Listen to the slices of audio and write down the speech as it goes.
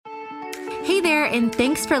Hey there, and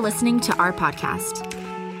thanks for listening to our podcast.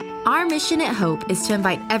 Our mission at Hope is to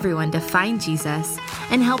invite everyone to find Jesus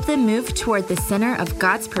and help them move toward the center of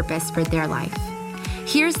God's purpose for their life.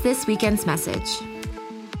 Here's this weekend's message.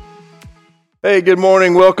 Hey, good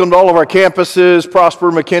morning. Welcome to all of our campuses, Prosper,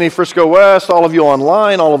 McKinney, Frisco West, all of you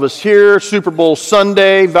online, all of us here. Super Bowl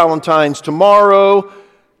Sunday, Valentine's tomorrow.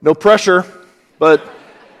 No pressure, but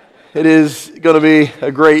it is going to be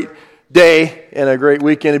a great day and a great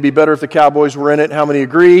weekend. It'd be better if the Cowboys were in it. How many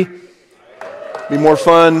agree? Be more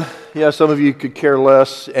fun. Yeah, some of you could care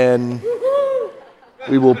less, and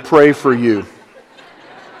we will pray for you.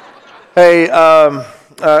 Hey,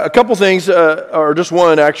 a couple things, or just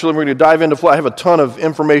one actually. We're going to dive into. I have a ton of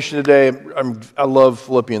information today. I love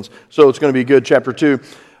Philippians, so it's going to be good. Chapter 2,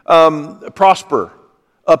 Prosper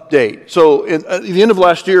update. So at the end of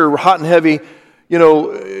last year, we're hot and heavy.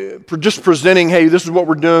 Just presenting, hey, this is what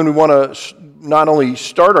we're doing. We want to not only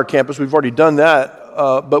start our campus, we've already done that,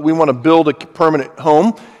 but we want to build a permanent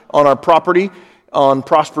home on our property on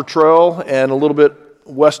Prosper Trail and a little bit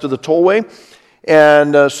west of the tollway.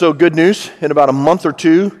 And so good news, in about a month or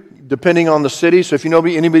two, depending on the city. So if you know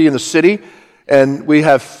anybody in the city, and we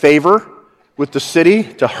have favor with the city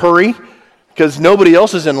to hurry, because nobody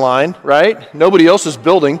else is in line, right? Nobody else is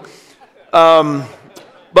building.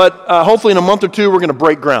 But hopefully in a month or two, we're going to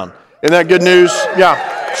break ground. Isn't that good news?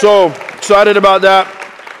 Yeah. So excited about that.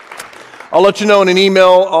 I'll let you know in an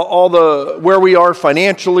email where we are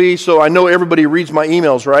financially. So I know everybody reads my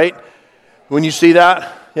emails, right? When you see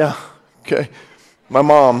that? Yeah. Okay. My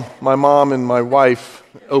mom and my wife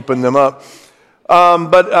opened them up.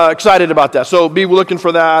 But excited about that. So be looking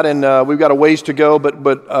for that, and we've got a ways to go. But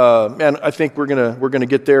man, I think we're gonna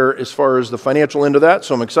get there as far as the financial end of that.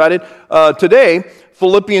 So I'm excited. Today,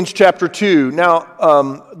 Philippians chapter 2.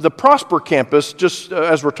 Now, the Prosper campus. Just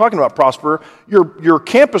as we're talking about Prosper, your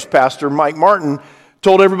campus pastor, Mike Martin,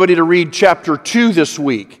 told everybody to read chapter 2 this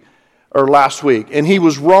week or last week, and he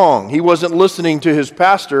was wrong. He wasn't listening to his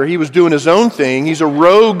pastor. He was doing his own thing. He's a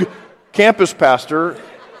rogue campus pastor.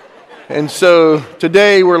 And so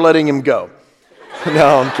today we're letting him go.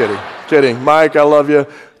 No, I'm kidding. Mike, I love you.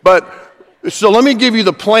 But so let me give you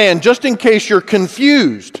the plan just in case you're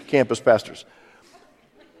confused, campus pastors.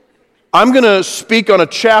 I'm going to speak on a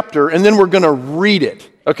chapter and then we're going to read it.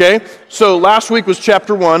 Okay? So last week was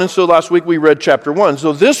chapter 1, and so last week we read chapter 1.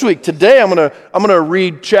 So this week, today, I'm going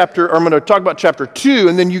to talk about chapter 2,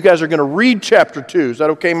 and then you guys are going to read chapter 2. Is that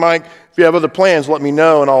okay, Mike? If you have other plans, let me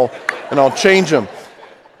know, and I'll change them.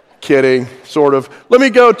 Kidding, sort of. Let me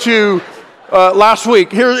go to last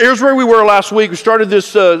week. Here's where we were last week. We started this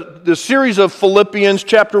series of Philippians,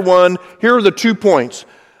 chapter 1. Here are the 2 points.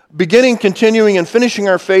 Beginning, continuing, and finishing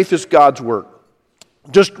our faith is God's work.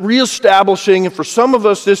 Just reestablishing, and for some of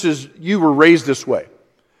us, you were raised this way.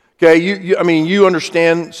 Okay, you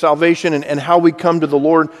understand salvation and how we come to the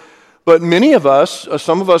Lord. But many of us,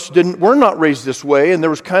 some of us we're not raised this way, and there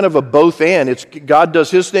was kind of a both and. It's God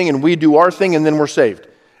does His thing, and we do our thing, and then we're saved.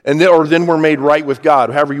 Or then we're made right with God,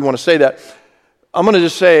 however you want to say that. I'm going to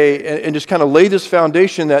just say, and just kind of lay this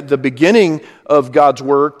foundation that the beginning of God's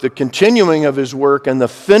work, the continuing of His work, and the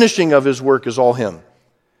finishing of His work is all Him.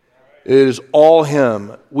 It is all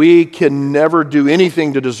Him. We can never do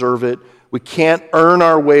anything to deserve it. We can't earn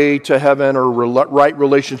our way to heaven or right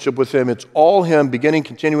relationship with Him. It's all Him, beginning,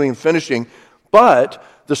 continuing, and finishing. But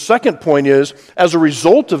the second point is, as a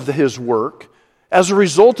result of His work, as a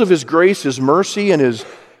result of His grace, His mercy, and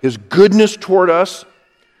His goodness toward us,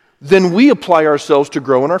 then we apply ourselves to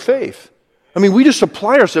grow in our faith. I mean, we just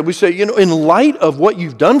apply ourselves. We say, in light of what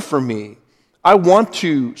you've done for me, I want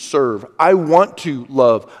to serve. I want to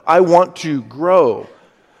love. I want to grow.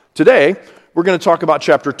 Today, we're going to talk about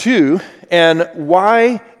chapter 2 and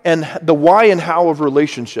why and the why and how of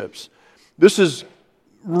relationships. This is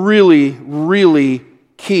really, really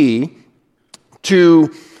key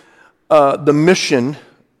to the mission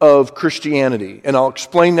of Christianity, and I'll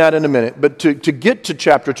explain that in a minute. But to get to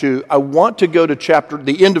chapter 2, I want to go to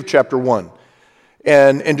the end of chapter 1,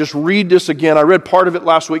 and just read this again. I read part of it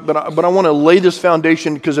last week, but I want to lay this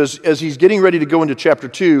foundation because as he's getting ready to go into chapter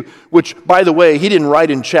 2, which, by the way, he didn't write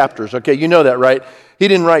in chapters. Okay, you know that, right? He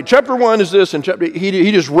didn't write chapter 1 is this, and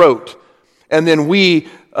he just wrote, and then we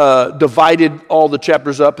divided all the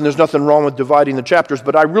chapters up. And there's nothing wrong with dividing the chapters,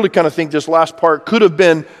 but I really kind of think this last part could have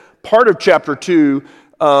been part of chapter 2.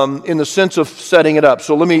 In the sense of setting it up.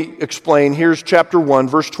 So let me explain. Here's chapter 1,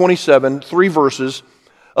 verse 27, 3 verses.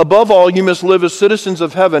 Above all, you must live as citizens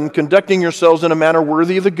of heaven, conducting yourselves in a manner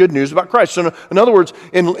worthy of the good news about Christ. So in other words,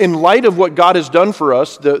 in light of what God has done for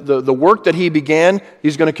us, the work that He began,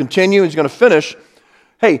 He's going to continue, He's going to finish.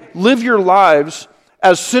 Hey, live your lives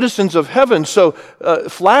as citizens of heaven. So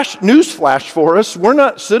news flash for us, we're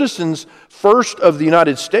not citizens first of the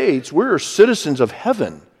United States, we're citizens of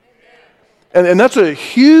heaven. And that's a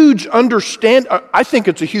huge I think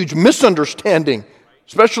it's a huge misunderstanding,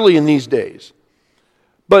 especially in these days.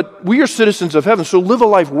 But we are citizens of heaven, so live a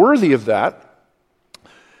life worthy of that.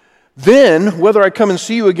 Then, whether I come and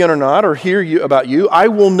see you again or not, or hear about you, I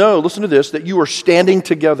will know, listen to this, that you are standing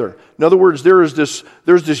together. In other words, there's this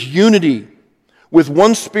unity with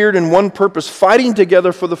one spirit and one purpose, fighting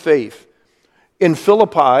together for the faith. In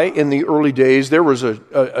Philippi, in the early days, there was a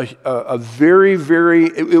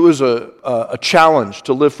challenge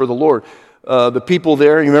to live for the Lord. The people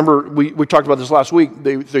there, you remember, we talked about this last week,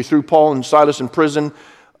 they threw Paul and Silas in prison.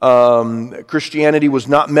 Christianity was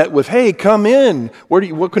not met with, hey, come in.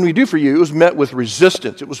 What can we do for you? It was met with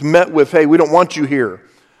resistance. It was met with, hey, we don't want you here.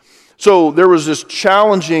 So there was this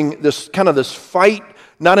challenging, this fight,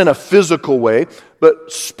 not in a physical way,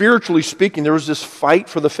 but spiritually speaking, there was this fight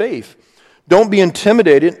for the faith. Don't be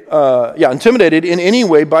intimidated in any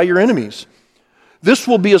way by your enemies. This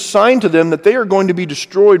will be a sign to them that they are going to be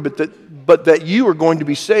destroyed, but that you are going to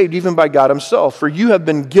be saved even by God himself. For you have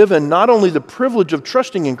been given not only the privilege of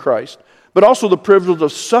trusting in Christ, but also the privilege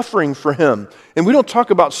of suffering for him. And we don't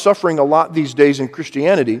talk about suffering a lot these days in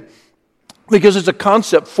Christianity because it's a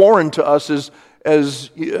concept foreign to us as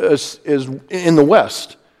in the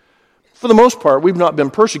West. For the most part, we've not been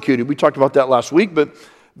persecuted. We talked about that last week, but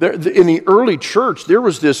in the early church, there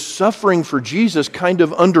was this suffering for Jesus kind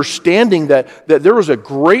of understanding that there was a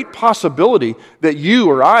great possibility that you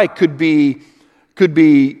or I could be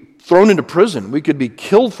thrown into prison. We could be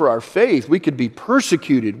killed for our faith. We could be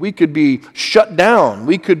persecuted. We could be shut down.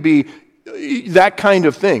 We could be that kind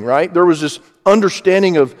of thing, right? There was this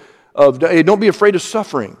understanding of hey, don't be afraid of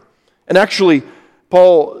suffering. And actually,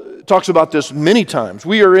 Paul talks about this many times.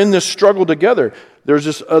 We are in this struggle together. There's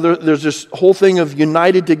this whole thing of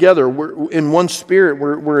united together. We're in one spirit.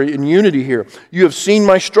 We're in unity here. You have seen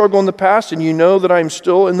my struggle in the past, and you know that I'm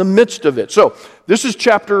still in the midst of it. So this is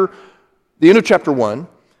the end of chapter 1,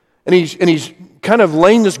 and he's kind of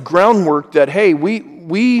laying this groundwork that, hey,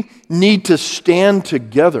 we need to stand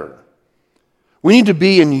together. We need to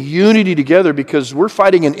be in unity together because we're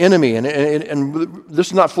fighting an enemy, and this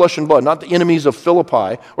is not flesh and blood, not the enemies of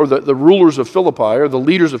Philippi or the rulers of Philippi or the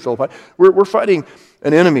leaders of Philippi. We're fighting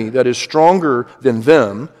an enemy that is stronger than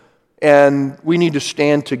them, and we need to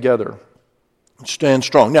stand together, stand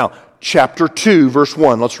strong. Now, chapter 2, verse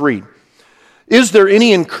 1, let's read. Is there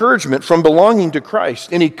any encouragement from belonging to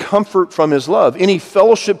Christ, any comfort from his love, any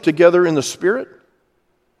fellowship together in the Spirit?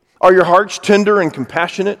 Are your hearts tender and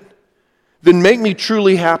compassionate? Then make me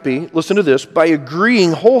truly happy, listen to this, by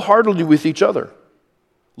agreeing wholeheartedly with each other,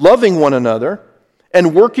 loving one another,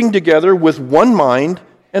 and working together with one mind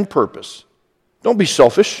and purpose. Don't be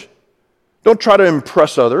selfish. Don't try to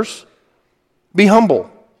impress others. Be humble,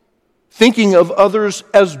 thinking of others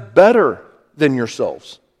as better than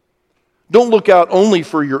yourselves. Don't look out only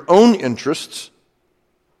for your own interests,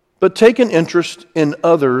 but take an interest in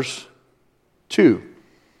others too.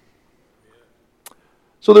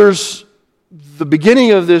 So the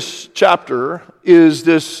beginning of this chapter is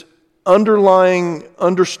this underlying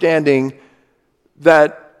understanding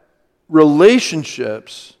that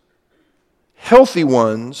relationships, healthy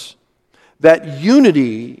ones, that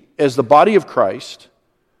unity as the body of Christ,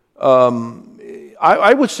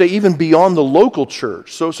 I would say even beyond the local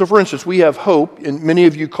church. So for instance, we have Hope, and many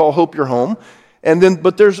of you call Hope your home,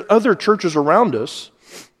 but there's other churches around us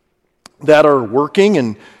that are working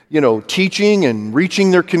and teaching and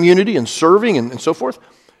reaching their community and serving and so forth.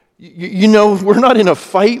 We're not in a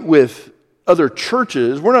fight with other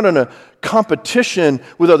churches. We're not in a competition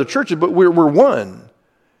with other churches, but we're one.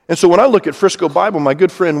 And so when I look at Frisco Bible, my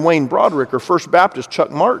good friend Wayne Broderick, or First Baptist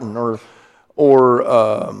Chuck Martin, or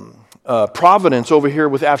Providence over here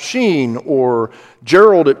with Afshin, or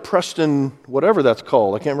Gerald at Preston, whatever that's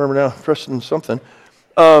called. I can't remember now, Preston something.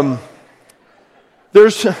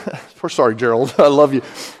 Sorry, Gerald, I love you.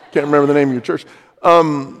 Can't remember the name of your church.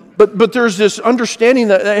 But there's this understanding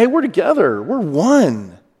that, hey, we're together. We're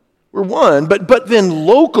one. We're one. But then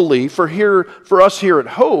locally, for us here at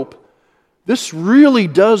Hope, this really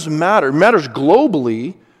does matter. It matters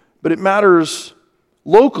globally, but it matters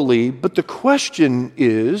locally. But the question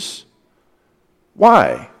is,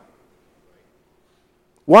 why?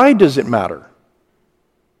 Why does it matter?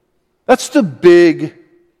 That's the big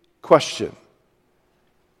question.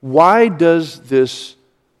 Why does this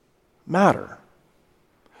matter?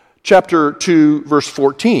 Chapter 2, verse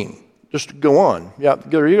 14. Just to go on. Yeah,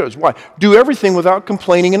 there he goes. Why? Do everything without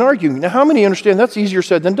complaining and arguing. Now, how many understand that's easier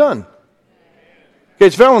said than done? Okay,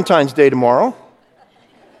 it's Valentine's Day tomorrow.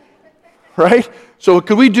 right? So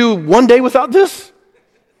could we do one day without this?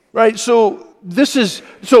 Right? So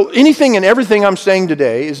anything and everything I'm saying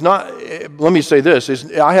today is not, let me say this,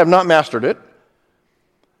 I have not mastered it.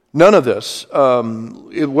 None of this,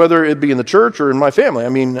 whether it be in the church or in my family. I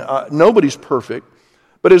mean, nobody's perfect.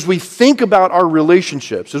 But as we think about our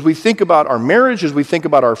relationships, as we think about our marriage, as we think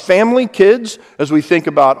about our family, kids, as we think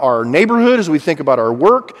about our neighborhood, as we think about our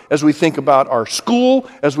work, as we think about our school,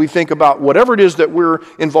 as we think about whatever it is that we're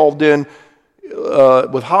involved in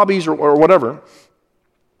with hobbies or whatever,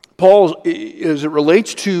 Paul, as it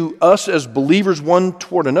relates to us as believers one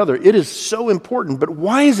toward another, it is so important. But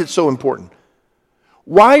why is it so important?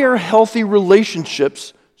 Why are healthy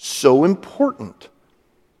relationships so important?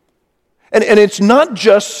 And it's not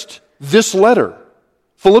just this letter,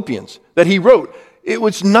 Philippians, that he wrote. It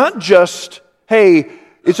was not just, hey,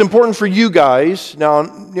 it's important for you guys. Now,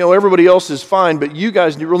 everybody else is fine, but you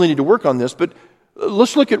guys really need to work on this. But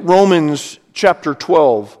let's look at Romans chapter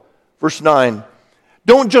 12, verse 9.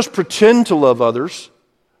 Don't just pretend to love others,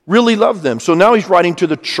 really love them. So now he's writing to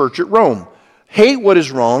the church at Rome. Hate what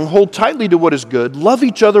is wrong, hold tightly to what is good, love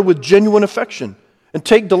each other with genuine affection, and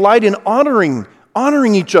take delight in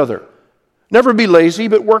honoring each other. Never be lazy,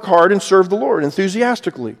 but work hard and serve the Lord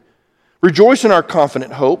enthusiastically. Rejoice in our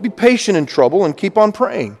confident hope, be patient in trouble, and keep on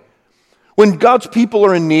praying. When God's people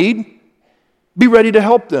are in need, be ready to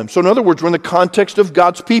help them. So in other words, we're in the context of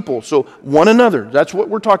God's people. So one another, that's what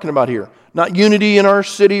we're talking about here. Not unity in our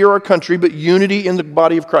city or our country, but unity in the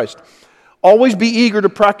body of Christ. Always be eager to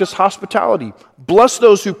practice hospitality. Bless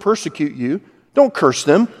those who persecute you. Don't curse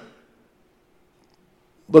them.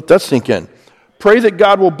 Let that sink in. Pray that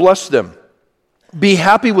God will bless them. Be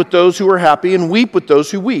happy with those who are happy and weep with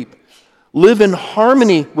those who weep. Live in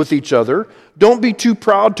harmony with each other. Don't be too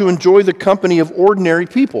proud to enjoy the company of ordinary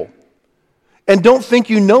people. And don't think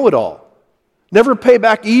you know it all. Never pay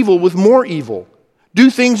back evil with more evil. Do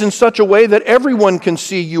things in such a way that everyone can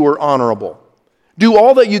see you are honorable. Do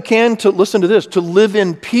all that you can to, listen to this, to live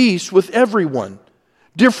in peace with everyone.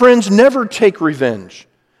 Dear friends, never take revenge.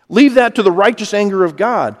 Leave that to the righteous anger of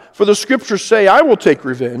God. For the scriptures say, I will take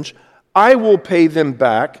revenge. I will pay them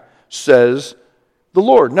back, says the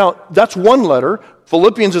Lord. Now, that's one letter.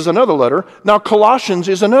 Philippians is another letter. Now, Colossians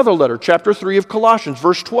is another letter. Chapter 3 of Colossians,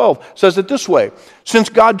 verse 12, says it this way. Since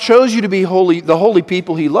God chose you to be holy, the holy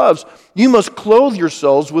people he loves, you must clothe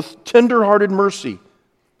yourselves with tender-hearted mercy,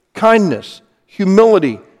 kindness,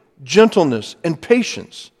 humility, gentleness, and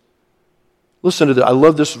patience. Listen to this. I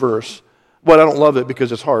love this verse. Well, I don't love it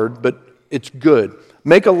because it's hard, but it's good.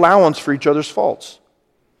 Make allowance for each other's faults.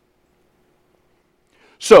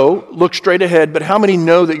 So, look straight ahead, but how many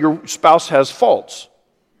know that your spouse has faults?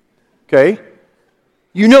 Okay?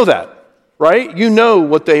 You know that, right? You know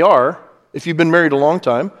what they are if you've been married a long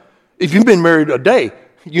time. If you've been married a day,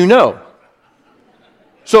 you know.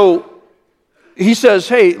 So, he says,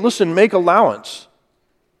 hey, listen, make allowance.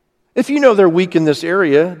 If you know they're weak in this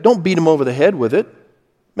area, don't beat them over the head with it.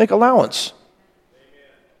 Make allowance.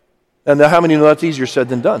 And how many know that's easier said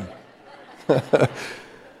than done?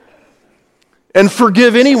 And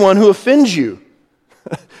forgive anyone who offends you.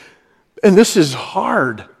 And this is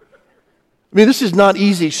hard. I mean, this is not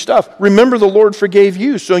easy stuff. Remember, the Lord forgave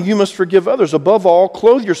you, so you must forgive others. Above all,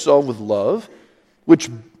 clothe yourself with love, which,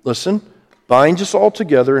 listen, binds us all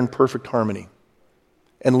together in perfect harmony.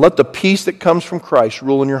 And let the peace that comes from Christ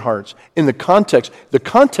rule in your hearts. In the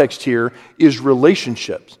context here is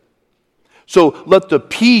relationships. So let the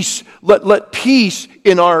peace, let peace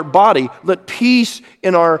in our body, let peace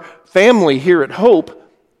in our family here at Hope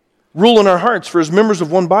rule in our hearts. For as members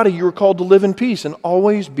of one body, you are called to live in peace and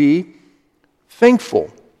always be thankful.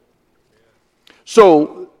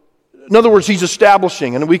 So, in other words, he's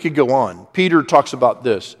establishing, and we could go on. Peter talks about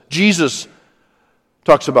this. Jesus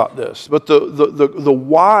talks about this. But the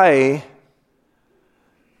why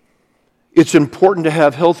it's important to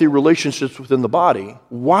have healthy relationships within the body,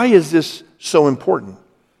 why is this so important?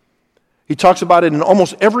 He talks about it in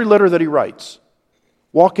almost every letter that he writes.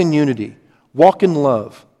 Walk in unity. Walk in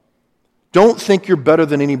love. Don't think you're better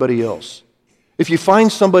than anybody else. If you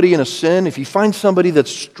find somebody in a sin, if you find somebody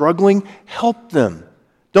that's struggling, help them.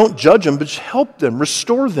 Don't judge them, but just help them,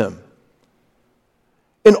 restore them.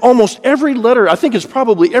 In almost every letter, I think it's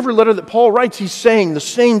probably every letter that Paul writes, he's saying the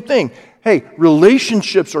same thing. Hey,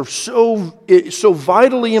 relationships are so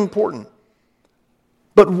vitally important.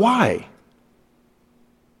 But why?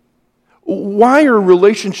 Why are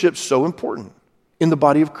relationships so important in the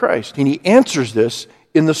body of Christ? And he answers this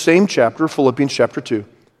in the same chapter, Philippians chapter 2,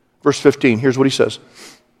 verse 15. Here's what he says.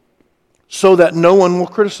 So that no one will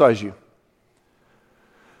criticize you.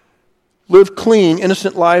 Live clean,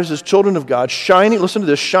 innocent lives as children of God, shining, listen to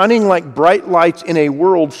this, shining like bright lights in a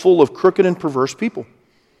world full of crooked and perverse people.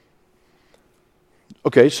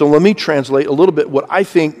 Okay, so let me translate a little bit what I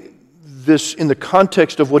think this, in the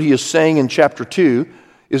context of what he is saying in chapter 2.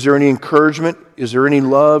 Is there any encouragement? Is there any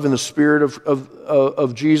love in the spirit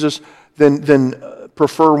of Jesus? Then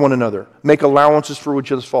prefer one another. Make allowances for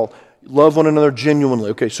each other's fault. Love one another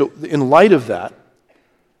genuinely. Okay, so in light of that,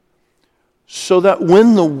 so that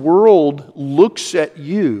when the world looks at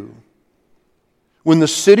you, when the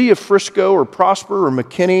city of Frisco or Prosper or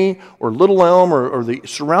McKinney or Little Elm or the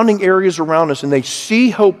surrounding areas around us, and they see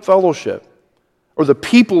Hope Fellowship or the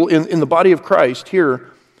people in the body of Christ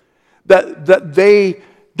here, that they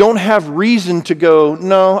don't have reason to go,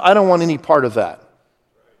 no, I don't want any part of that.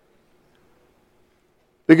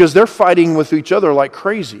 Because they're fighting with each other like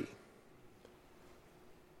crazy.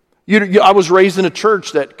 I was raised in a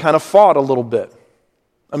church that kind of fought a little bit.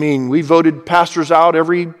 I mean, we voted pastors out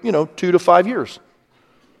every, 2 to 5 years.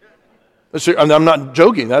 I'm not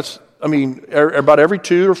joking. About every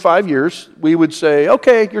 2 or 5 years, we would say,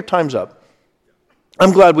 okay, your time's up.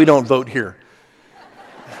 I'm glad we don't vote here.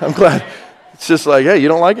 I'm glad. It's just like, hey, you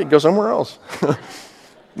don't like it? Go somewhere else.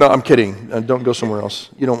 No, I'm kidding. Don't go somewhere else.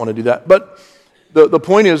 You don't want to do that. But the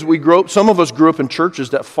point is, some of us grew up in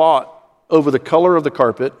churches that fought over the color of the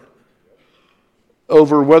carpet,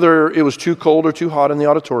 over whether it was too cold or too hot in the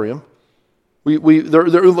auditorium. So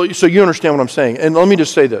you understand what I'm saying. And let me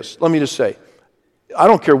just say this. I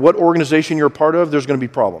don't care what organization you're a part of, there's going to be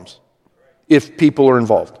problems if people are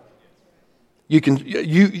involved. You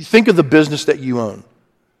think of the business that you own.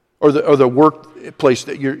 Or the workplace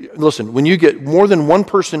that listen, when you get more than one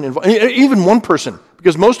person involved, even one person,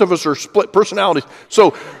 because most of us are split personalities,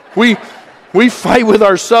 so we fight with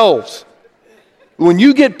ourselves. When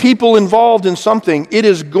you get people involved in something, there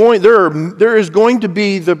is going to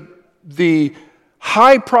be the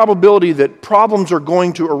high probability that problems are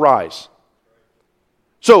going to arise.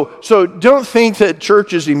 So don't think that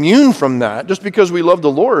church is immune from that just because we love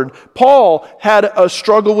the Lord. Paul had a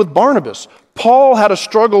struggle with Barnabas. Paul had a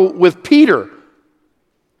struggle with Peter.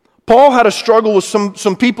 Paul had a struggle with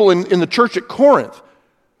some people in the church at Corinth.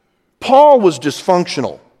 Paul was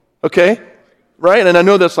dysfunctional, okay? Right? And I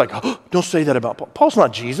know that's like, oh, don't say that about Paul. Paul's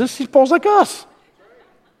not Jesus. Paul's like us.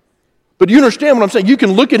 But you understand what I'm saying? You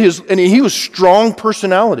can look at and he was strong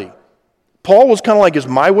personality. Paul was kind of like, is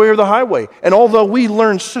my way or the highway? And although we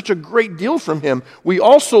learned such a great deal from him, we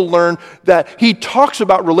also learned that he talks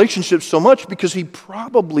about relationships so much because he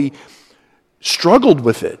probably struggled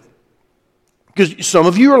with it. Because some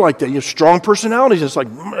of you are like that. You have strong personalities. It's like,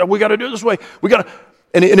 we got to do it this way.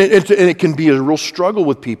 And it can be a real struggle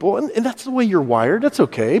with people. And that's the way you're wired. That's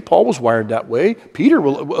okay. Paul was wired that way. Peter a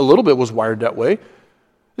little bit was wired that way.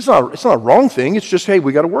 It's not a wrong thing. It's just, hey,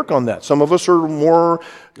 we got to work on that. Some of us are more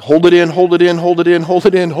hold it in, and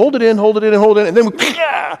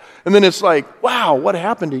then it's like, wow, what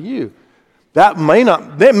happened to you? That may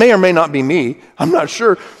or may not be me. I'm not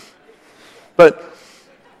sure. But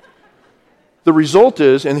the result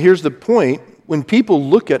is, and here's the point, when people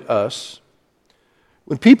look at us,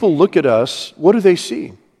 what do they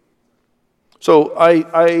see? So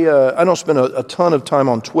I don't spend a ton of time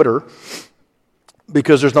on Twitter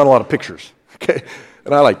because there's not a lot of pictures, okay?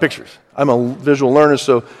 And I like pictures. I'm a visual learner,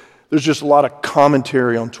 so there's just a lot of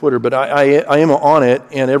commentary on Twitter. But I am on it,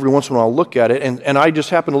 and every once in a while I'll look at it. And I just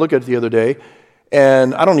happened to look at it the other day,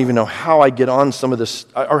 and I don't even know how I get on some of this,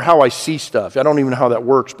 or how I see stuff. I don't even know how that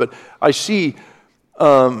works. But I see,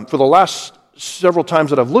 for the last several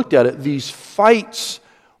times that I've looked at it, these fights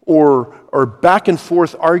or back and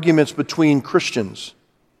forth arguments between Christians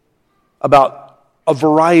about a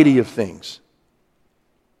variety of things.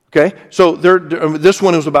 Okay, so this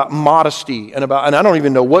one is about modesty and I don't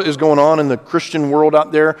even know what is going on in the Christian world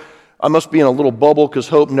out there. I must be in a little bubble because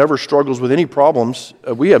Hope never struggles with any problems.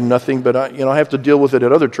 We have nothing, but I have to deal with it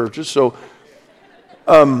at other churches. So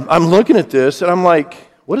I'm looking at this and I'm like,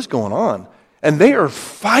 what is going on? And they are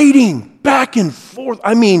fighting back and forth.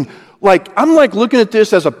 I mean, I'm looking at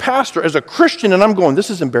this as a pastor, as a Christian, and I'm going, this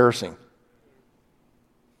is embarrassing.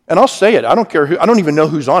 And I'll say it. I don't care who. I don't even know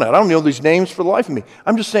who's on it. I don't know these names for the life of me.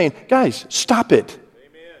 I'm just saying, guys, stop it.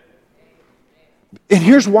 Amen. And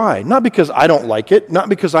here's why. Not because I don't like it. Not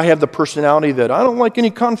because I have the personality that I don't like any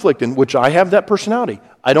conflict, in which I have that personality.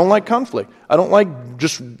 I don't like conflict. I don't like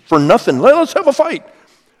just for nothing. Let's have a fight.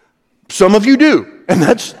 Some of you do. And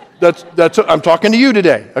that's I'm talking to you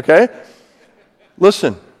today, okay?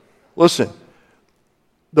 Listen.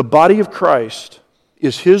 The body of Christ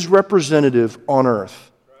is his representative on earth.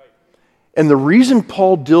 And the reason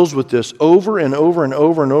Paul deals with this over and over and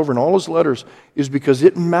over and over in all his letters is because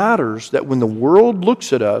it matters that when the world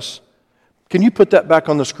looks at us, can you put that back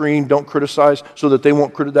on the screen? Don't criticize so that they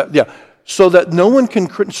won't criticize. Yeah. So that no one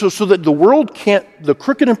can, so that the world can't, the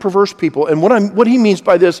crooked and perverse people, and what he means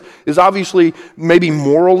by this is obviously maybe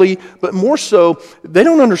morally, but more so, they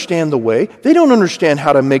don't understand the way. They don't understand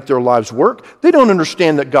how to make their lives work. They don't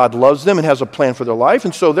understand that God loves them and has a plan for their life,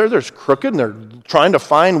 and so they're crooked, and they're trying to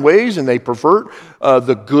find ways, and they pervert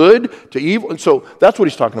the good to evil, and so that's what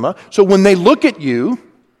he's talking about. So when they look at you,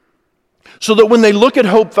 so that when they look at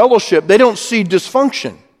Hope Fellowship, they don't see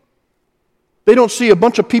dysfunction. They don't see a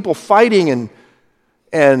bunch of people fighting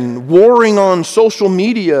and warring on social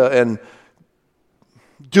media and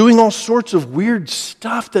doing all sorts of weird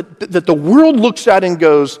stuff that the world looks at and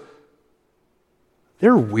goes,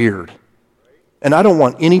 they're weird. And I don't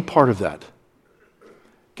want any part of that.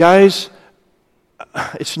 Guys,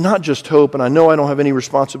 it's not just Hope, and I know I don't have any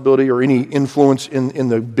responsibility or any influence in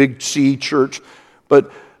the Big C church,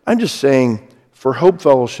 but I'm just saying for Hope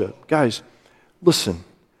Fellowship, guys, listen.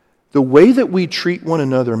 The way that we treat one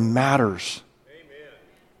another matters. Amen.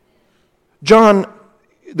 John,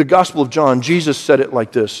 the Gospel of John, Jesus said it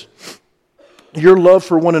like this. Your love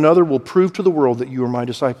for one another will prove to the world that you are my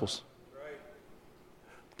disciples. Right.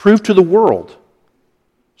 Prove to the world.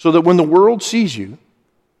 So that when the world sees you,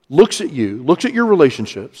 looks at your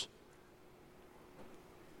relationships,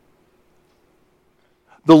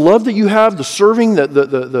 the love that you have, the serving,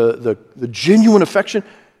 the genuine affection,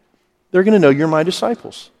 they're going to know you're my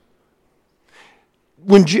disciples.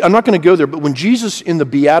 I'm not going to go there, but when Jesus in the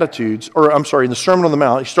Beatitudes, in the Sermon on the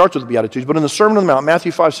Mount, he starts with the Beatitudes, but in the Sermon on the Mount,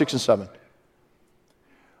 Matthew 5, 6, and 7,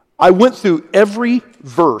 I went through every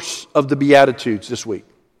verse of the Beatitudes this week.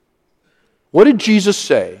 What did Jesus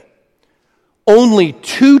say? Only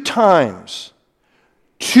 2 times,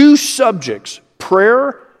 2 subjects,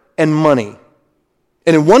 prayer and money.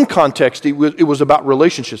 And in one context, it was about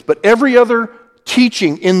relationships, but every other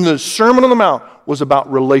teaching in the Sermon on the Mount was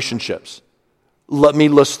about relationships. Let me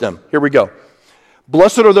list them. Here we go.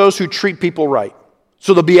 Blessed are those who treat people right.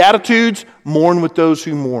 So the Beatitudes, mourn with those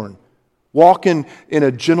who mourn. Walk in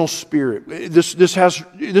a gentle spirit. This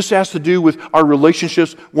has to do with our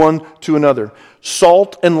relationships one to another.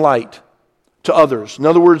 Salt and light to others. In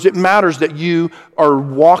other words, it matters that you are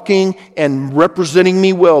walking and representing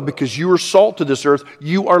me well because you are salt to this earth.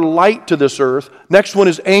 You are light to this earth. Next one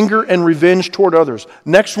is anger and revenge toward others.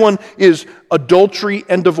 Next one is adultery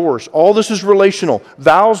and divorce. All this is relational.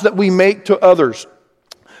 Vows that we make to others.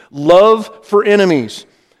 Love for enemies.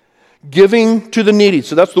 Giving to the needy.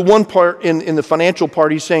 So that's the one part in the financial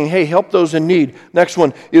part. He's saying, hey, help those in need. Next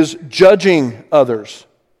one is judging others.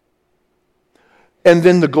 And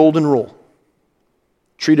then the golden rule.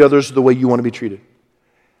 Treat others the way you want to be treated.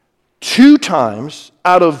 2 times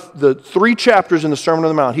out of the 3 chapters in the Sermon on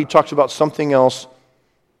the Mount, he talks about something else,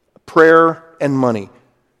 prayer and money.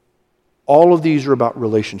 All of these are about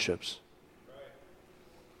relationships.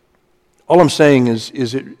 All I'm saying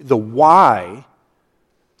is the why.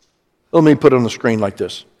 Let me put it on the screen like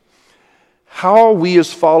this. How we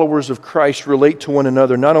as followers of Christ relate to one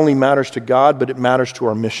another not only matters to God, but it matters to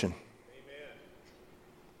our mission.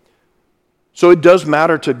 So it does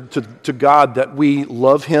matter to God that we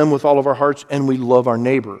love Him with all of our hearts and we love our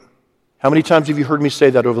neighbor. How many times have you heard me say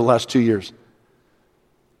that over the last 2 years?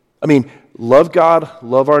 I mean, love God,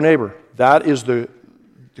 love our neighbor. That is the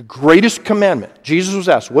greatest commandment. Jesus was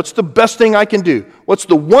asked, what's the best thing I can do? What's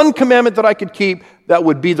the one commandment that I could keep that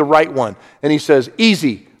would be the right one? And He says,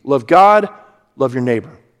 easy, love God, love your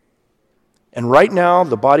neighbor. And right now,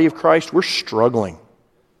 the body of Christ, we're struggling.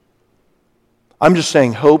 I'm just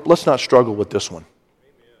saying, Hope, let's not struggle with this one.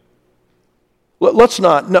 Let's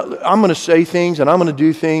not. No, I'm going to say things and I'm going to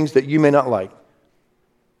do things that you may not like.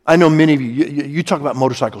 I know many of you talk about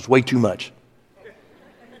motorcycles way too much.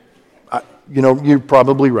 You're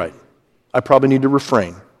probably right. I probably need to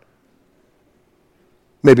refrain.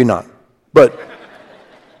 Maybe not. But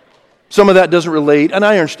some of that doesn't relate, and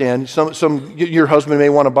I understand. Your husband may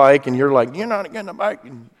want a bike, and you're like, you're not getting a bike.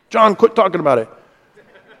 And John, quit talking about it.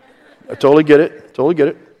 I totally get it.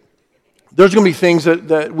 There's going to be things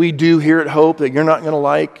that we do here at Hope that you're not going to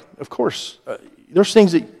like. Of course. There's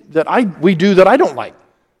things that we do that I don't like.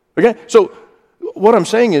 Okay? So what I'm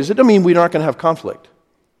saying is, it doesn't mean we're not going to have conflict.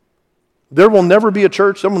 There will never be a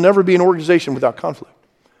church, there will never be an organization without conflict.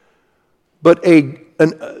 But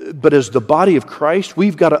as the body of Christ,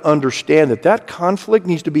 we've got to understand that conflict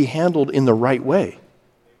needs to be handled in the right way. Amen.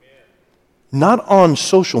 Not on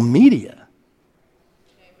social media.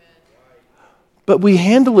 But we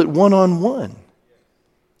handle it one-on-one.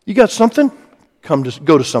 You got something?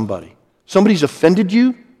 Go to somebody. somebody's offended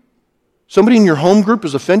you, somebody in your home group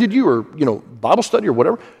has offended you, or, Bible study or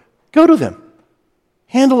whatever, go to them.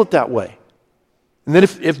 Handle it that way. And then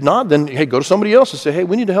if not, then, hey, go to somebody else and say, hey,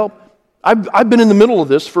 we need to help. I've been in the middle of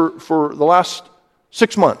this for the last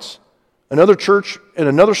 6 months. Another church in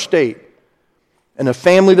another state and a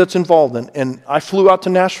family that's involved in. And I flew out to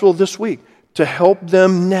Nashville this week to help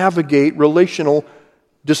them navigate relational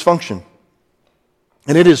dysfunction.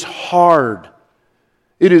 And it is hard.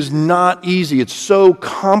 It is not easy. It's so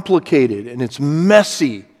complicated and it's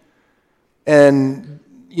messy. And,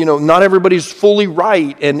 not everybody's fully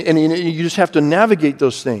right. And you just have to navigate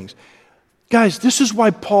those things. Guys, this is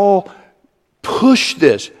why Paul pushed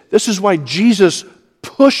this. This is why Jesus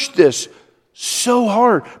pushed this so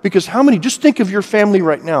hard. Because how many, just think of your family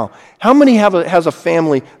right now. How many has a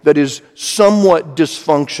family that is somewhat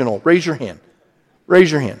dysfunctional? Raise your hand.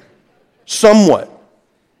 Raise your hand. Somewhat.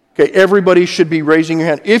 Okay, everybody should be raising your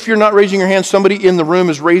hand. If you're not raising your hand, somebody in the room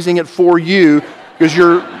is raising it for you because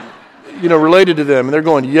you're, related to them. And they're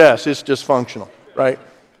going, yes, it's dysfunctional, right?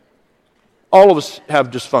 All of us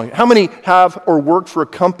have dysfunction. How many have or work for a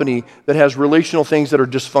company that has relational things that are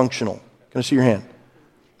dysfunctional? Can I see your hand?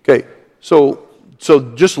 Okay, so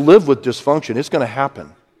just live with dysfunction. It's going to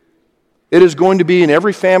happen. It is going to be in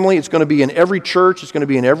every family. It's going to be in every church. It's going to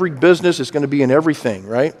be in every business. It's going to be in everything,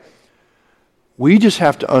 right? We just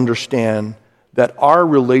have to understand that our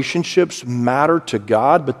relationships matter to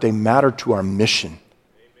God, but they matter to our mission.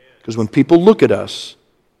 Because when people look at us,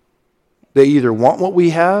 they either want what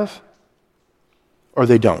we have or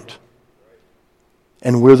they don't.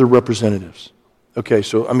 And we're the representatives. Okay,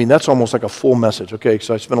 so, that's almost like a full message. Okay,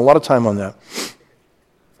 so I spent a lot of time on that.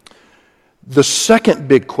 The second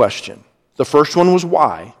big question, the first one was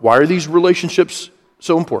why? Why are these relationships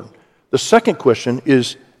so important? The second question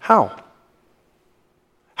is how?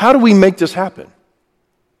 How do we make this happen?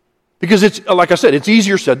 Because it's, like I said, it's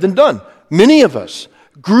easier said than done. Many of us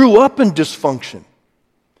grew up in dysfunction.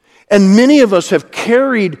 And many of us have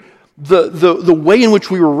carried the way in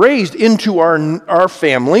which we were raised into our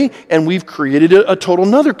family, and we've created a total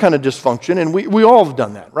another kind of dysfunction, and we all have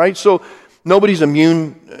done that, right? So nobody's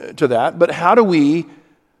immune to that, but how do we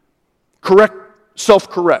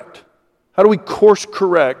self-correct? How do we course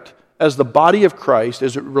correct as the body of Christ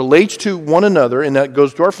as it relates to one another, and that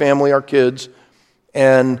goes to our family, our kids,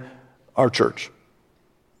 and our church?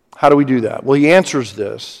 How do we do that? Well, he answers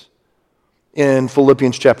this in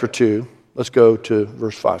Philippians chapter 2. Let's go to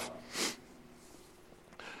verse 5.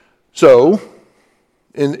 So,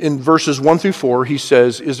 in verses 1 through 4, he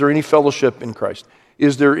says, is there any fellowship in Christ?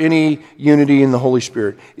 Is there any unity in the Holy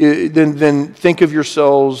Spirit? Then think of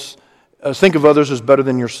yourselves, think of others as better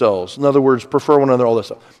than yourselves. In other words, prefer one another, all that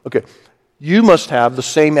stuff. Okay, you must have the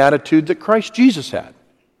same attitude that Christ Jesus had.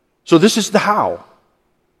 So this is the how.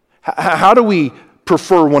 How do we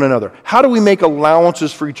prefer one another? How do we make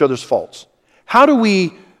allowances for each other's faults? How do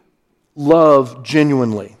we love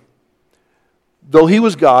genuinely? Though he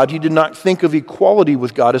was God, he did not think of equality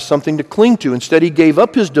with God as something to cling to. Instead, he gave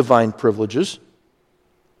up his divine privileges.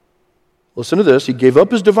 Listen to this. He gave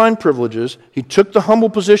up his divine privileges. He took the humble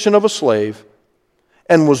position of a slave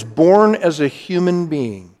and was born as a human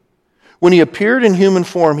being. When he appeared in human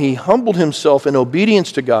form, he humbled himself in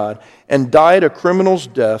obedience to God and died a criminal's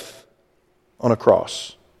death on a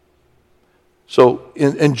cross. So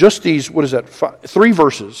in just these, 3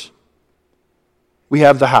 verses, we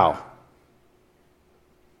have the how.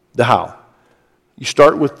 The how. You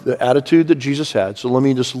start with the attitude that Jesus had. So let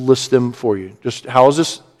me just list them for you. Just how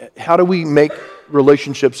do we make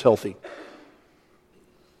relationships healthy?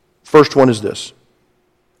 First one is this.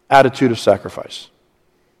 Attitude of sacrifice.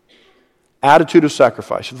 Attitude of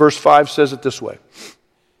sacrifice. Verse 5 says it this way.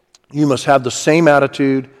 You must have the same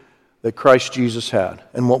attitude that Christ Jesus had.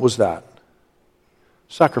 And what was that?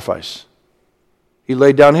 Sacrifice. He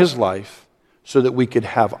laid down his life so that we could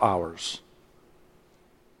have ours.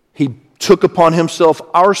 He took upon himself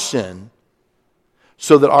our sin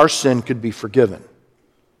so that our sin could be forgiven.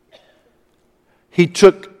 He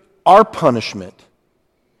took our punishment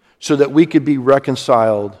so that we could be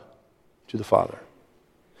reconciled to the Father.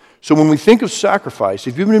 So when we think of sacrifice,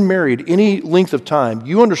 if you've been married any length of time,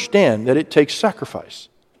 you understand that it takes sacrifice.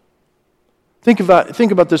 Think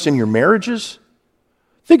about this in your marriages.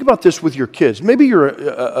 Think about this with your kids. Maybe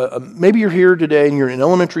you're here today and you're in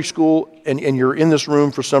elementary school and you're in this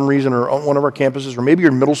room for some reason or on one of our campuses, or maybe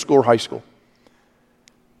you're in middle school or high school.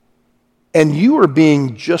 And you are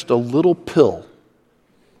being just a little pill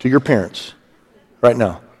to your parents right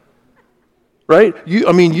now. Right?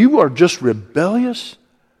 You are just rebellious.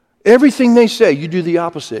 Everything they say, you do the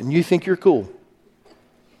opposite and you think you're cool.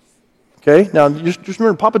 Okay? Now, just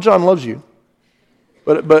remember, Papa John loves you.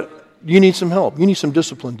 But you need some help. You need some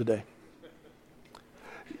discipline today.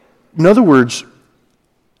 In other words,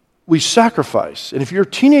 we sacrifice. And if you're a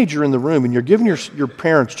teenager in the room and you're giving your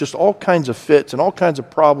parents just all kinds of fits and all kinds of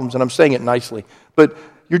problems, and I'm saying it nicely, but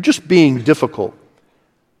you're just being difficult,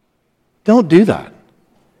 don't do that.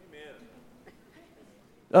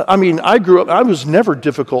 I mean, I grew up, I was never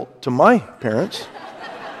difficult to my parents.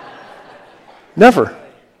 Never.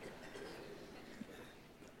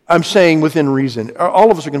 I'm saying within reason.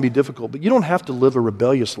 All of us are going to be difficult, but you don't have to live a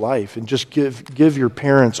rebellious life and just give your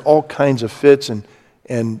parents all kinds of fits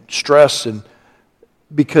and stress and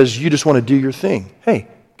because you just want to do your thing. Hey,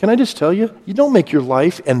 can I just tell you, you don't make your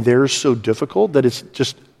life and theirs so difficult that it's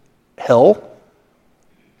just hell.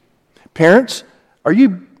 Parents, are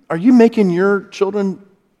you making your children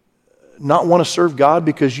not want to serve God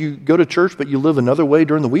because you go to church but you live another way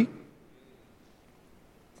during the week?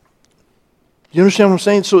 You understand what I'm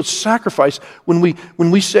saying? So it's sacrifice. When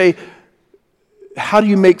we say, how do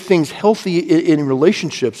you make things healthy in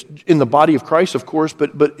relationships, in the body of Christ, of course,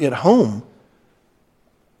 but at home,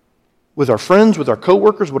 with our friends, with our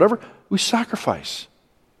coworkers, whatever, we sacrifice.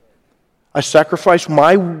 I sacrifice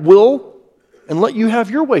my will and let you have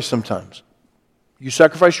your way sometimes. You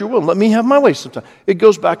sacrifice your will and let me have my way sometimes. It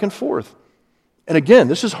goes back and forth. And again,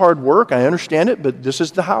 this is hard work. I understand it, but this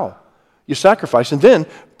is the how. You sacrifice. And then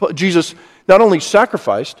Jesus not only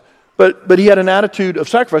sacrificed, but he had an attitude of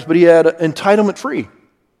sacrifice, but he had entitlement free.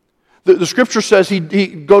 The scripture says, he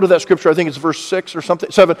go to that scripture, I think it's verse 6 or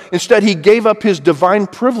something, 7. Instead, he gave up his divine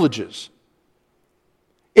privileges.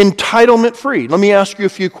 Entitlement free. Let me ask you a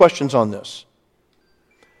few questions on this.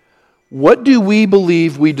 What do we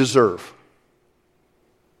believe we deserve?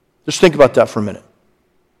 Just think about that for a minute.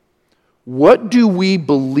 What do we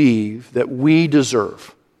believe that we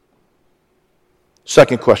deserve?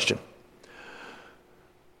 Second question.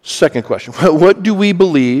 What do we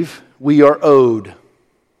believe we are owed?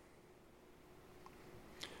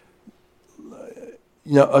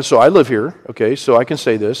 So I live here, okay, so I can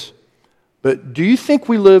say this. But do you think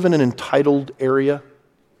we live in an entitled area?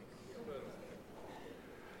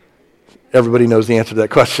 Everybody knows the answer to that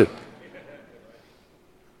question.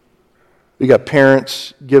 We got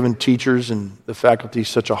parents giving teachers and the faculty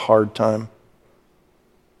such a hard time.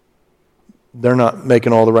 They're not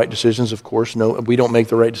making all the right decisions, of course. No, we don't make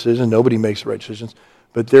the right decisions. Nobody makes the right decisions.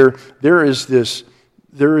 But there is this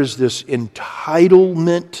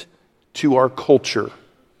entitlement to our culture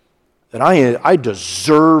that I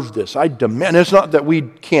deserve this. I demand. It's not that we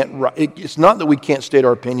can't. It's not that we can't state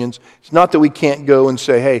our opinions. It's not that we can't go and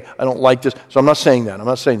say, "Hey, I don't like this." So I'm not saying that.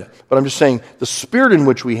 But I'm just saying the spirit in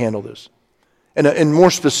which we handle this, and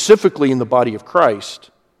more specifically in the body of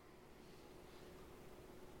Christ,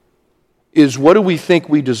 is what do we think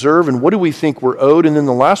we deserve and what do we think we're owed? And then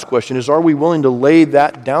the last question is, are we willing to lay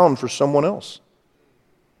that down for someone else?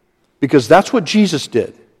 Because that's what Jesus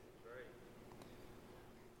did.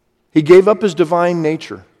 He gave up his divine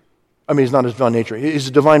nature. I mean, it's not his divine nature. His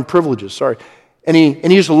divine privileges, sorry. And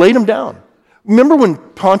he just laid them down. Remember when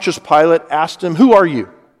Pontius Pilate asked him, "Who are you?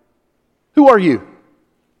 Who are you?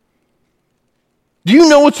 Do you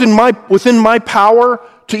know what's within my power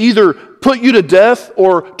to either put you to death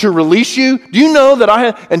or to release you? Do you know that I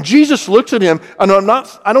have?" And Jesus looks at him, and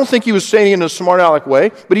I don't think he was saying it in a smart aleck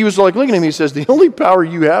way, but he was like looking at him, he says, "The only power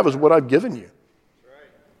you have is what I've given you."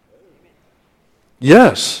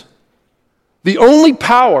 Yes. The only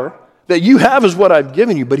power that you have is what I've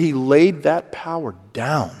given you, but he laid that power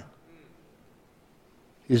down.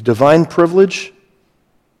 His divine privilege,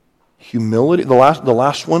 humility, the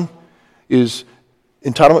last one is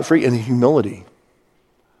entitlement free and humility.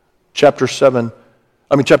 Chapter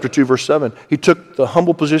 2, verse 7. He took the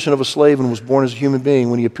humble position of a slave and was born as a human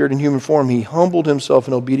being. When he appeared in human form, he humbled himself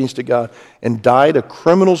in obedience to God and died a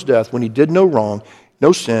criminal's death when he did no wrong,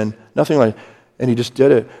 no sin, nothing like that. And he just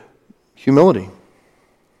did it. Humility.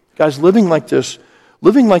 Guys, living like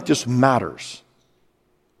this matters.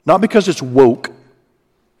 Not because it's woke.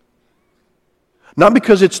 Not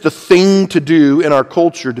because it's the thing to do in our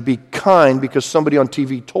culture to be kind because somebody on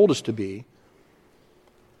TV told us to be.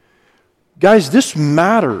 Guys, this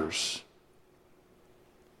matters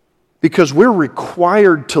because we're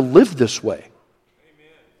required to live this way.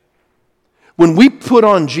 When we put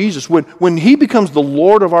on Jesus, when he becomes the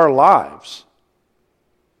Lord of our lives,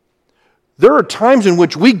 there are times in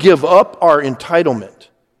which we give up our entitlement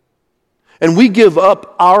and we give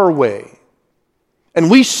up our way and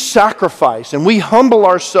we sacrifice and we humble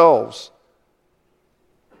ourselves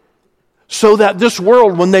So that this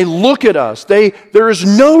world, when they look at us, there is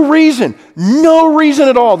no reason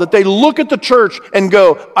at all that they look at the church and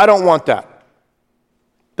go, I don't want that.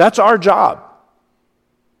 That's our job.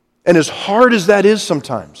 And as hard as that is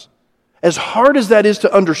sometimes, as hard as that is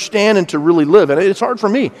to understand and to really live, and it's hard for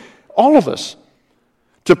me, all of us,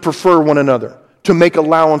 to prefer one another, to make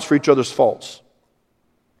allowance for each other's faults,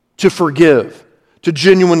 to forgive, to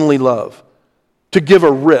genuinely love, to give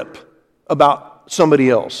a rip about somebody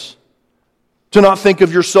else, to not think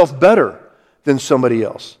of yourself better than somebody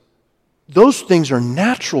else. Those things are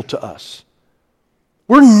natural to us.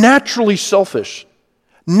 We're naturally selfish,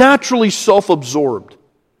 naturally self-absorbed,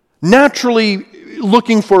 naturally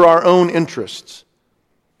looking for our own interests.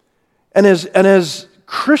 And as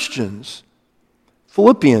Christians,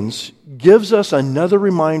 Philippians gives us another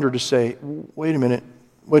reminder to say, wait a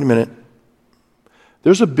minute.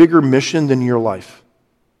 There's a bigger mission than your life.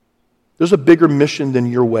 There's a bigger mission than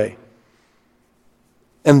your way.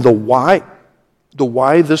 And the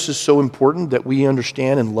why this is so important that we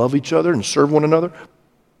understand and love each other and serve one another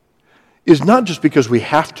is not just because we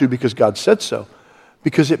have to, because God said so,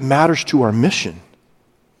 because it matters to our mission.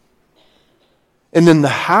 And then the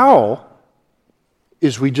how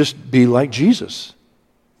is we just be like Jesus,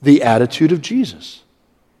 the attitude of Jesus.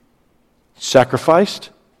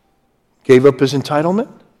 Sacrificed, gave up his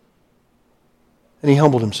entitlement, and he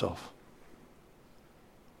humbled himself.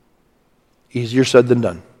 Easier said than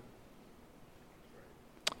done.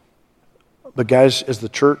 But guys, as the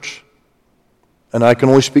church, and I can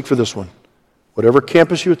only speak for this one, whatever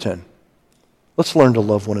campus you attend, let's learn to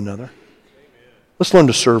love one another. Let's learn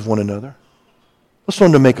to serve one another. Let's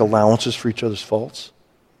learn to make allowances for each other's faults.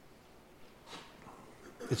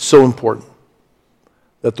 It's so important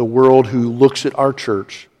that the world who looks at our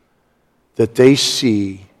church, that they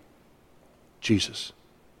see Jesus.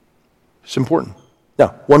 It's important.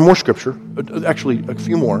 Now, one more scripture, actually a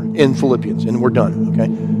few more in Philippians, and we're done, okay?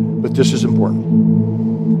 But this is important.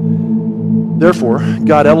 Therefore,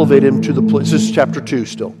 God elevated him to the place, this is chapter 2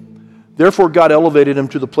 still. Therefore, God elevated him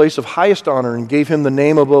to the place of highest honor and gave him the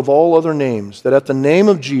name above all other names, that at the name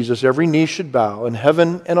of Jesus every knee should bow in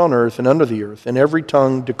heaven and on earth and under the earth, and every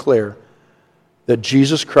tongue declare that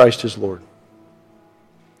Jesus Christ is Lord,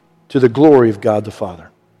 to the glory of God the Father.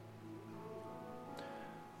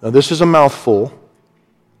 Now, this is a mouthful,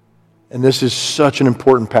 and this is such an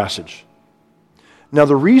important passage. Now,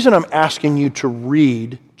 the reason I'm asking you to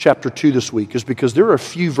read chapter 2 this week is because there are a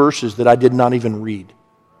few verses that I did not even read.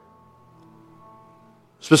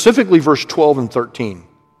 Specifically, verse 12 and 13.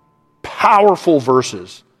 Powerful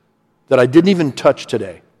verses that I didn't even touch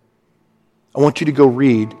today. I want you to go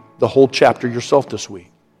read the whole chapter yourself this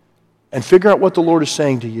week and figure out what the Lord is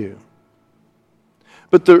saying to you.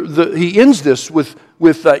 But he ends this with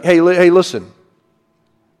hey, listen.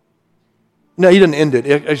 No, he didn't end it.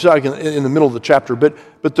 It's like in the middle of the chapter. But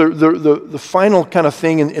the final kind of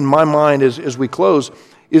thing in my mind as we close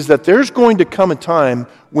is that there's going to come a time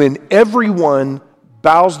when everyone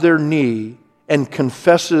bows their knee and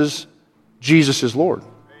confesses Jesus is Lord.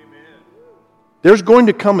 Amen. There's going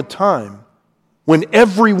to come a time when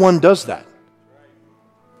everyone does that.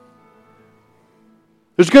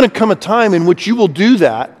 There's going to come a time in which you will do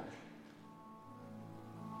that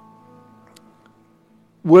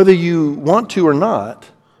whether you want to or not.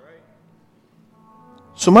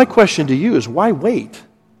 So my question to you is, why wait?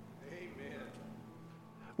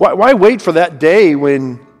 Why wait for that day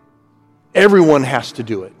when everyone has to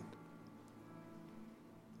do it?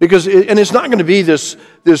 Because it's not going to be this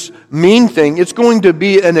mean thing. It's going to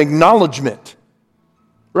be an acknowledgement,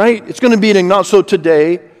 right? It's going to be an acknowledgement. So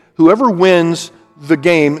today, whoever wins the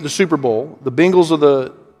game, the Super Bowl, the Bengals or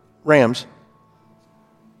the Rams,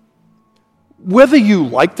 whether you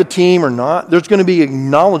like the team or not, there's going to be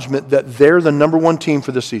acknowledgement that they're the number one team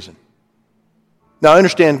for this season. Now, I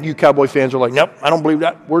understand you Cowboy fans are like, nope, I don't believe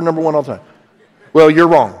that. We're number one all the time. Well, you're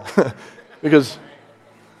wrong. Because it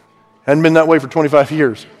hadn't been that way for 25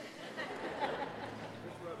 years.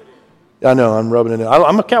 I know, I'm rubbing it in.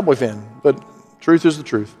 I'm a Cowboy fan, but truth is the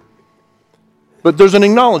truth. But there's an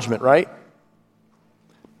acknowledgement, right?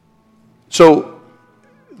 So,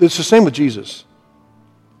 it's the same with Jesus.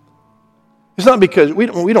 It's not because we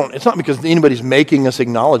don't. It's not because anybody's making us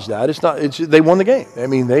acknowledge that. It's not. They won the game. I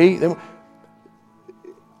mean, they.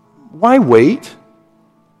 Why wait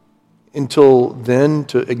until then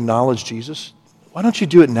to acknowledge Jesus? Why don't you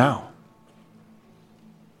do it now?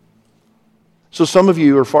 So some of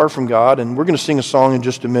you are far from God, and we're going to sing a song in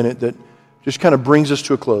just a minute that just kind of brings us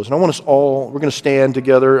to a close. And I want us all. We're going to stand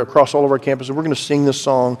together across all of our campuses, and we're going to sing this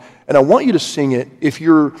song. And I want you to sing it if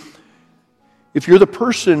you're if you're the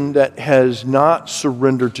person that has not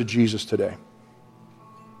surrendered to Jesus today,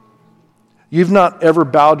 you've not ever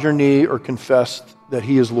bowed your knee or confessed that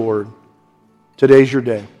He is Lord, today's your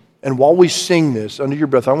day. And while we sing this, under your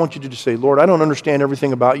breath, I want you to just say, Lord, I don't understand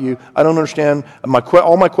everything about you. I don't understand.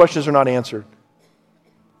 All my questions are not answered.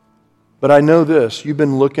 But I know this. You've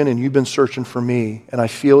been looking and you've been searching for me, and I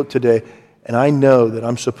feel it today. And I know that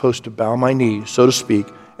I'm supposed to bow my knee, so to speak,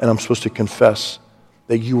 and I'm supposed to confess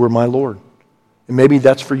that you were my Lord. And maybe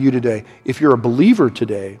that's for you today. If you're a believer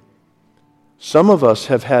today, some of us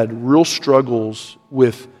have had real struggles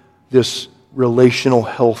with this relational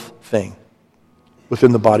health thing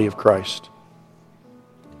within the body of Christ.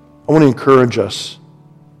 I want to encourage us.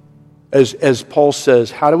 As Paul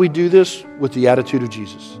says, how do we do this? With the attitude of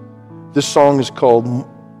Jesus. This song is called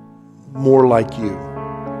More Like You.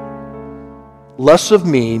 Less of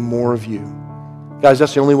me, more of you. Guys,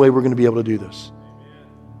 that's the only way we're going to be able to do this.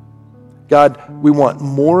 God, we want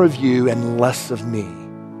more of you and less of me.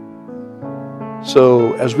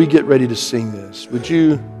 So as we get ready to sing this, would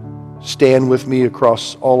you stand with me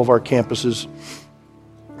across all of our campuses?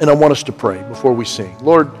 And I want us to pray before we sing.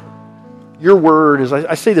 Lord, your word is,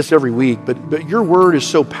 I say this every week, but your word is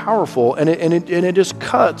so powerful, and it just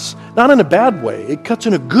cuts, not in a bad way, it cuts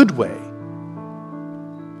in a good way.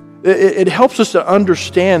 It helps us to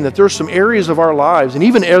understand that there are some areas of our lives, and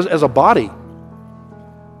even as a body,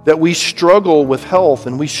 that we struggle with health,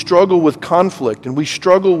 and we struggle with conflict, and we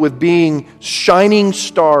struggle with being shining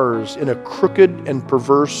stars in a crooked and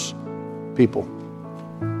perverse people.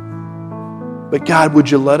 But God, would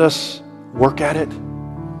you let us work at it?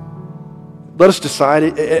 Let us decide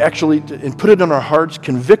it, actually, and put it in our hearts,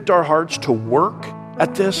 convict our hearts to work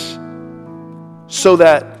at this so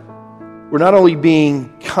that we're not only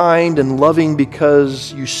being kind and loving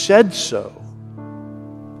because you said so,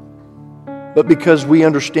 but because we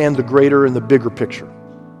understand the greater and the bigger picture.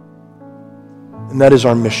 And that is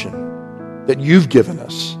our mission that you've given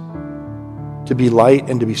us to be light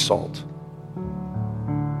and to be salt.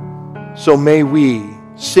 So may we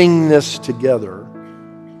sing this together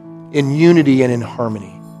in unity and in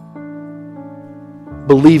harmony,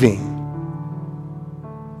 believing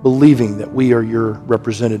that we are your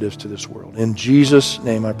representatives to this world. In Jesus'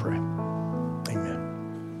 name I pray.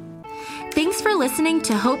 Amen. Thanks for listening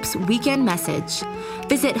to Hope's Weekend Message.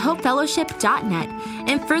 Visit hopefellowship.net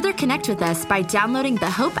and further connect with us by downloading the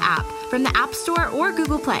Hope app from the App Store or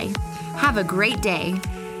Google Play. Have a great day.